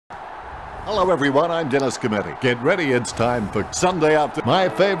Hello everyone, I'm Dennis Cometti. Get ready, it's time for Sunday after my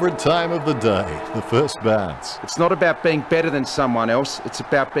favourite time of the day, the first bounce. It's not about being better than someone else, it's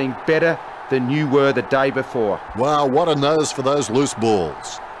about being better than you were the day before. Wow, what a nose for those loose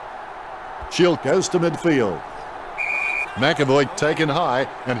balls. Shield goes to midfield. McAvoy taken high,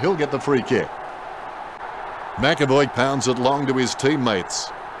 and he'll get the free kick. McAvoy pounds it long to his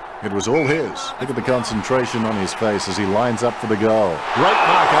teammates. It was all his. Look at the concentration on his face as he lines up for the goal. Great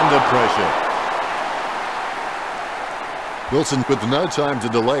mark under pressure. Wilson with no time to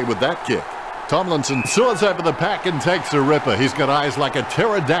delay with that kick. Tomlinson soars over the pack and takes a ripper. He's got eyes like a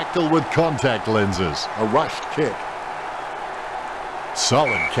pterodactyl with contact lenses. A rushed kick.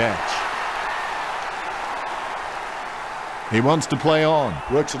 Solid catch. He wants to play on.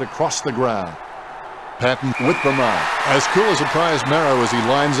 Works it across the ground. Patton with the mark. As cool as a prize marrow as he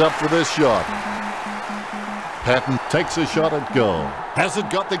lines up for this shot. Patton takes a shot at goal. Has it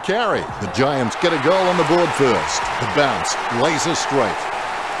got the carry? The Giants get a goal on the board first. The bounce, laser straight.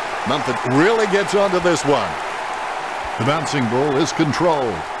 Mumford really gets onto this one. The bouncing ball is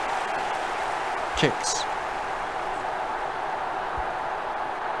controlled. Kicks.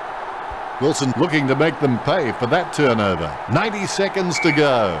 Wilson looking to make them pay for that turnover. 90 seconds to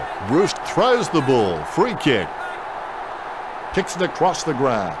go. Roost throws the ball. Free kick. Kicks it across the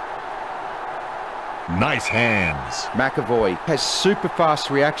ground. Nice hands. McAvoy has super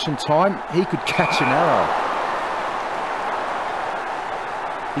fast reaction time. He could catch an arrow.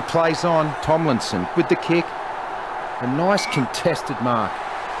 He plays on. Tomlinson with the kick. A nice contested mark.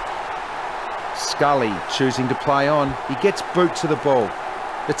 Scully choosing to play on. He gets boot to the ball.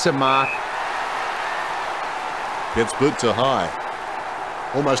 It's a mark. Gets boot to high.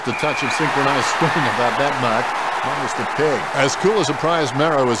 Almost a touch of synchronized swimming about that mark. Minus the peg. As cool as a prize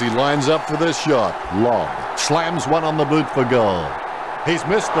marrow as he lines up for this shot. Long. Slams one on the boot for goal. He's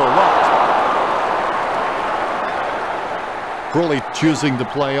missed the lot. Crawley choosing to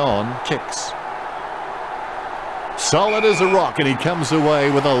play on. Kicks. Solid as a rock, and he comes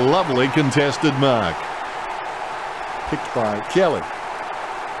away with a lovely contested mark. Picked by Kelly.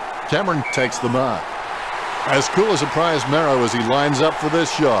 Cameron takes the mark. As cool as a prize marrow as he lines up for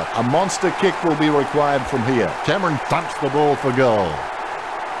this shot. A monster kick will be required from here. Cameron thumps the ball for goal.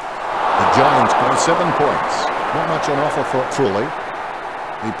 The Giants by 7 points. Not much on offer for Crawley.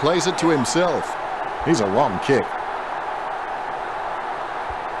 He plays it to himself. He's a long kick.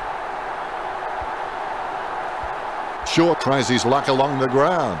 Shaw tries his luck along the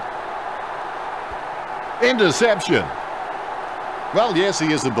ground. Interception. Well, yes,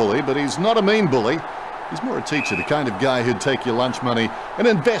 he is a bully, but he's not a mean bully. He's more a teacher, the kind of guy who'd take your lunch money and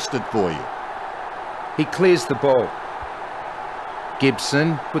invest it for you. He clears the ball.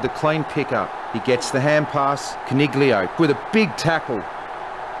 Gibson with a clean pickup. He gets the hand pass. Caniglio with a big tackle.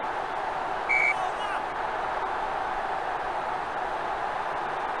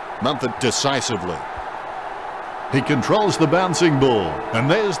 Mumford decisively. He controls the bouncing ball.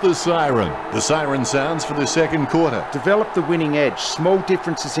 And there's the siren. The siren sounds for the second quarter. Develop the winning edge. Small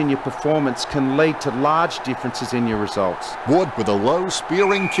differences in your performance can lead to large differences in your results. Ward with a low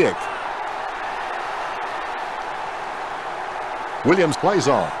spearing kick. Williams plays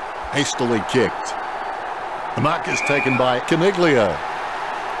on. Hastily kicked. The mark is taken by Caniglio.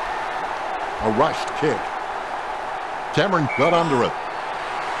 A rushed kick. Cameron got under it.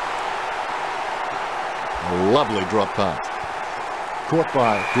 A lovely drop punt. Caught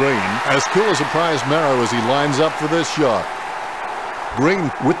by Green. As cool as a prize marrow as he lines up for this shot.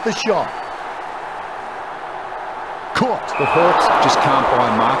 Green with the shot. Caught. The Hawks just can't buy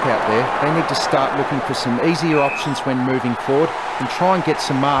a mark out there. They need to start looking for some easier options when moving forward and try and get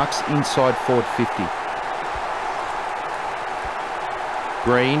some marks inside forward 50.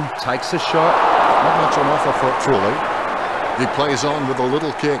 Green takes a shot. Not much on offer for Crawley. He plays on with a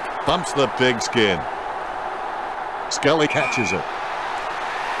little kick. Bumps the pigskin. Scully catches it.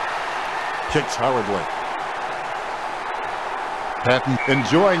 Kicks hurriedly. Patton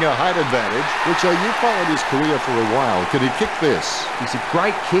enjoying a height advantage. Richard, you followed his career for a while. Could he kick this? He's a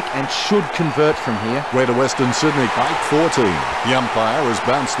great kick and should convert from here. Greater Western Sydney by 14. The umpire has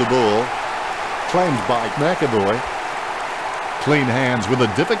bounced the ball. Claimed by McAvoy. Clean hands with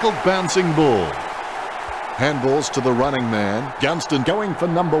a difficult bouncing ball. Handballs to the running man. Gunston going for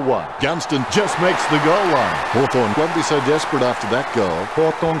number 1. Gunston just makes the goal line. Hawthorn won't be so desperate after that goal.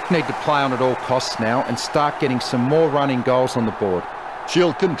 Hawthorn need to play on at all costs now and start getting some more running goals on the board.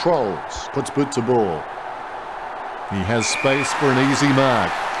 Shield controls. Puts boot to ball. He has space for an easy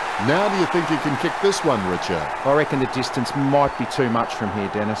mark. Now do you think he can kick this one, Richard? I reckon the distance might be too much from here,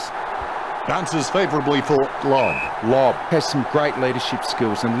 Dennis. Bounces favourably for Lob. Lob has some great leadership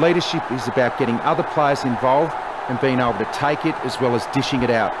skills, and leadership is about getting other players involved and being able to take it as well as dishing it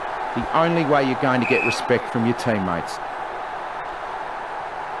out. The only way you're going to get respect from your teammates.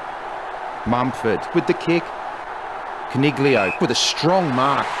 Mumford with the kick. Caniglio with a strong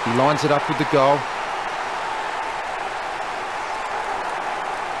mark. He lines it up with the goal.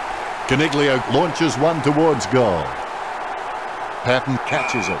 Caniglio launches one towards goal. Patton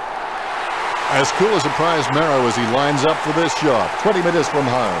catches it. As cool as a prize marrow as he lines up for this shot. 20 metres from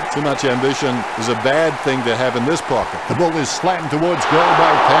home. Too much ambition is a bad thing to have in this pocket. The ball is slammed towards goal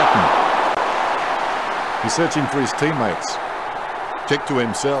by Patton. He's searching for his teammates. Kick to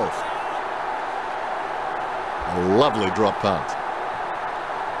himself. A lovely drop punt.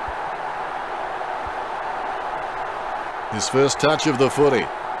 His first touch of the footy.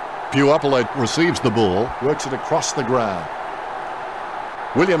 Puopolo receives the ball, works it across the ground.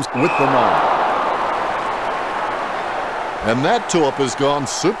 Williams with the mark. And that torp has gone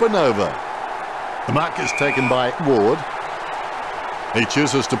supernova. The mark is taken by Ward. He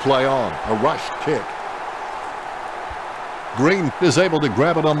chooses to play on. A rushed kick. Green is able to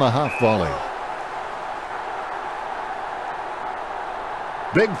grab it on the half volley.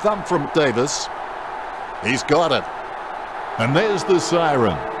 Big thump from Davis. He's got it. And there's the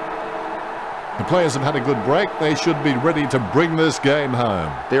siren. The players have had a good break. They should be ready to bring this game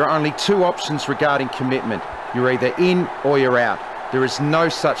home. There are only two options regarding commitment. You're either in or you're out. There is no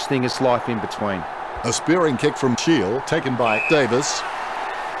such thing as life in between. A spearing kick from Shield, taken by Davis.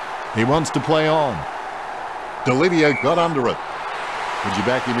 He wants to play on. Delidio got under it. Would you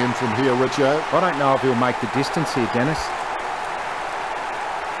back him in from here, Richo? I don't know if he'll make the distance here, Dennis.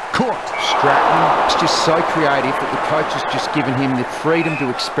 Caught. Stratton is just so creative that the coach has just given him the freedom to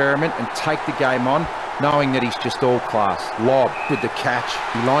experiment and take the game on, knowing that he's just all class. Lob with the catch.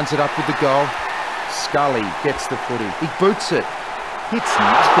 He lines it up with the goal. Scully gets the footy. He boots it. Hits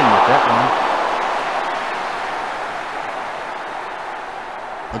nothing with that one.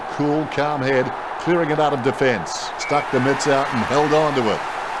 A cool, calm head, clearing it out of defence. Stuck the mitts out and held on to it.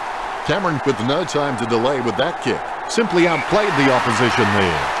 Cameron with no time to delay with that kick. Simply outplayed the opposition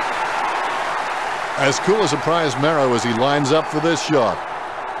there. As cool as a prize marrow as he lines up for this shot.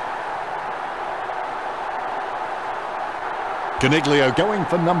 Caniglio going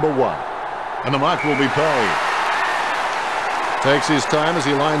for number one. And the mark will be paid. Takes his time as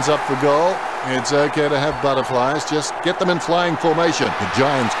he lines up for goal. It's okay to have butterflies. Just get them in flying formation. The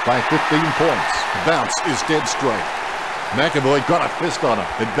Giants by 15 points. The bounce is dead straight. McAvoy got a fist on it.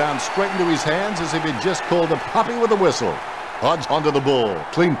 It bounced straight into his hands as if he'd just called a puppy with a whistle. Hodge onto the ball.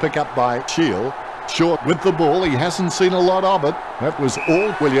 Clean pickup by Shield. Short with the ball. He hasn't seen a lot of it. That was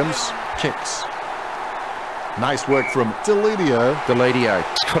all Williams. Kicks. Nice work from Delidio. Delidio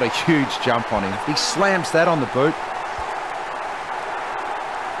has got a huge jump on him. He slams that on the boot.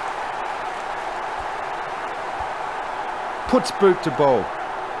 Puts boot to ball.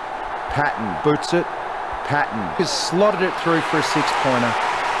 Patton boots it. Patton has slotted it through for a six-pointer.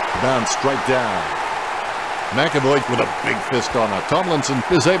 Bounce straight down. McAvoy with a big fist on it. Tomlinson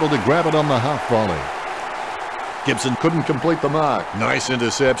is able to grab it on the half volley. Gibson couldn't complete the mark. Nice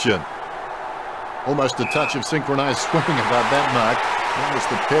interception. Almost a touch of synchronised swimming about that mark. That was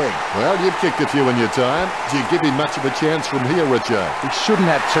the peg. Well, you've kicked a few in your time. Do you give him much of a chance from here, Richard? He shouldn't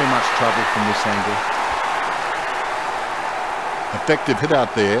have too much trouble from this angle. Effective hit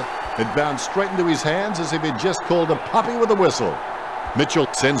out there. It bounced straight into his hands as if he'd just called a puppy with a whistle. Mitchell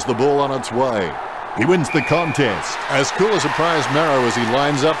sends the ball on its way. He wins the contest. As cool as a prize marrow as he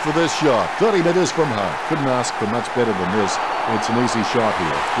lines up for this shot. 30 metres from home. Couldn't ask for much better than this. It's an easy shot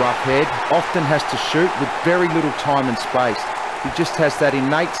here. Rough head, often has to shoot with very little time and space. He just has that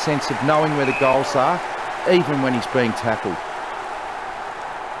innate sense of knowing where the goals are, even when he's being tackled.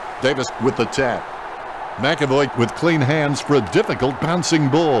 Davis with the tap. McAvoy with clean hands for a difficult bouncing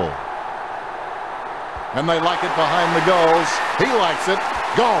ball. And they like it behind the goals. He likes it.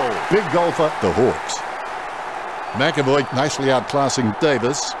 Goal. Big goal for the Hawks. McAvoy nicely outclassing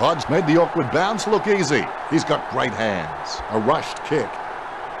Davis. Hodge made the awkward bounce look easy. He's got great hands. A rushed kick.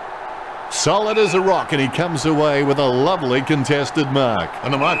 Solid as a rock, and he comes away with a lovely contested mark.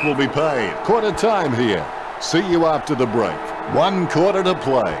 And the mark will be paid. Quarter time here. See you after the break. 1 quarter to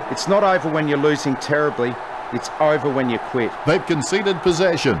play. It's not over when you're losing terribly. It's over when you quit. They've conceded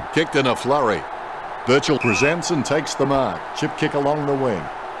possession. Kicked in a flurry. Birchall presents and takes the mark. Chip kick along the wing.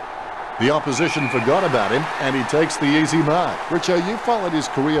 The opposition forgot about him, and he takes the easy mark. Richo, you followed his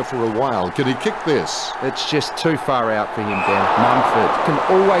career for a while. Can he kick this? It's just too far out for him, Ben. Mumford can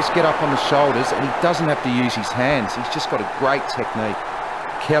always get up on the shoulders, and he doesn't have to use his hands. He's just got a great technique.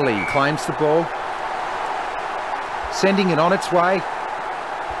 Kelly claims the ball, sending it on its way.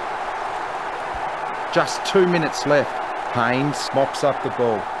 Just 2 minutes left. Haynes mops up the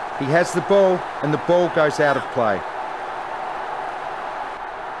ball. He has the ball, and the ball goes out of play.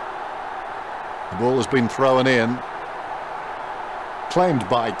 The ball has been thrown in. Claimed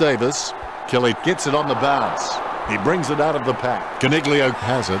by Davis. Kelly gets it on the bounce. He brings it out of the pack. Caniglio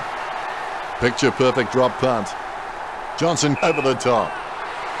has it. Picture perfect drop punt. Johnson over the top.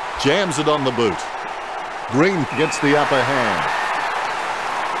 Jams it on the boot. Green gets the upper hand.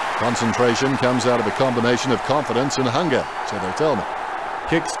 Concentration comes out of a combination of confidence and hunger, so they tell me.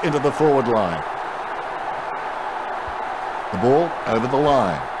 Kicks into the forward line. The ball over the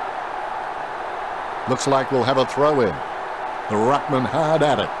line. Looks like we'll have a throw in. The ruckman hard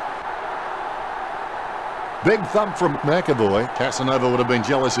at it. Big thump from McAvoy. Casanova would have been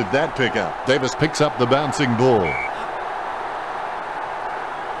jealous of that pickup. Davis picks up the bouncing ball.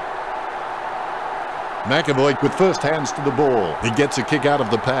 McAvoy with first hands to the ball. He gets a kick out of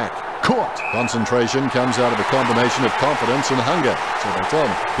the pack. Caught. Concentration comes out of a combination of confidence and hunger. So they tell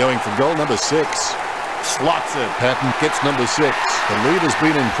me. Going for goal number 6. Slots it. Patton gets number 6. The lead has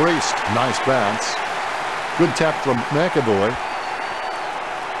been increased. Nice bounce. Good tap from McAvoy.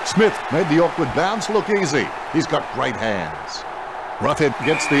 Smith made the awkward bounce look easy. He's got great hands. Roughhead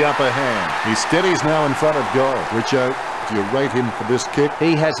gets the upper hand. He steadies now in front of goal. Richo, do you rate him for this kick?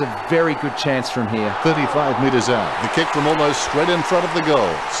 He has a very good chance from here. 35 metres out. The kick from almost straight in front of the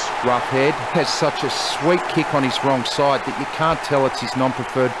goals. Roughhead has such a sweet kick on his wrong side that you can't tell it's his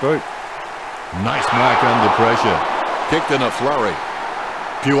non-preferred boot. Nice mark under pressure. Kicked in a flurry.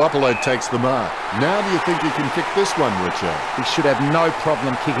 Puopolo takes the mark. Now do you think he can kick this one, Richo? He should have no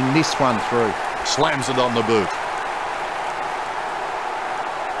problem kicking this one through. Slams it on the boot.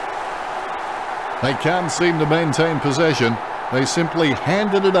 They can't seem to maintain possession. They simply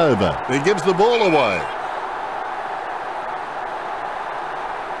handed it over. He gives the ball away.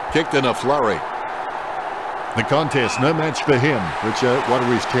 Kicked in a flurry. The contest, no match for him. Richo, what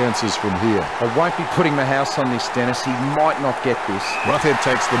are his chances from here? I won't be putting the house on this, Dennis. He might not get this. Roughhead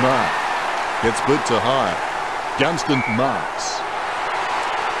takes the mark. Gets boot to high. Gunston marks.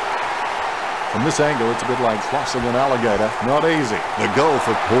 From this angle, it's a bit like flossing an alligator. Not easy. The goal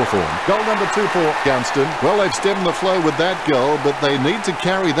for Hawthorn. Goal number 2 for Gunston. Well, they've stemmed the flow with that goal, but they need to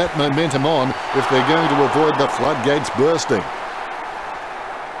carry that momentum on if they're going to avoid the floodgates bursting.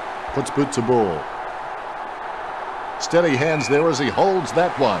 Puts boot to ball. Steady hands there as he holds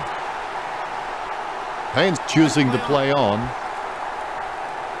that one. Haynes choosing to play on.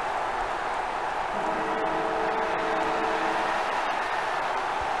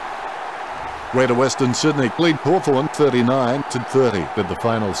 Greater Western Sydney lead Hawthorn 39-30 with the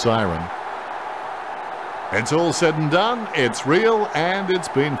final siren. It's all said and done. It's real and it's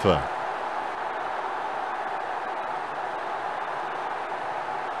been fun.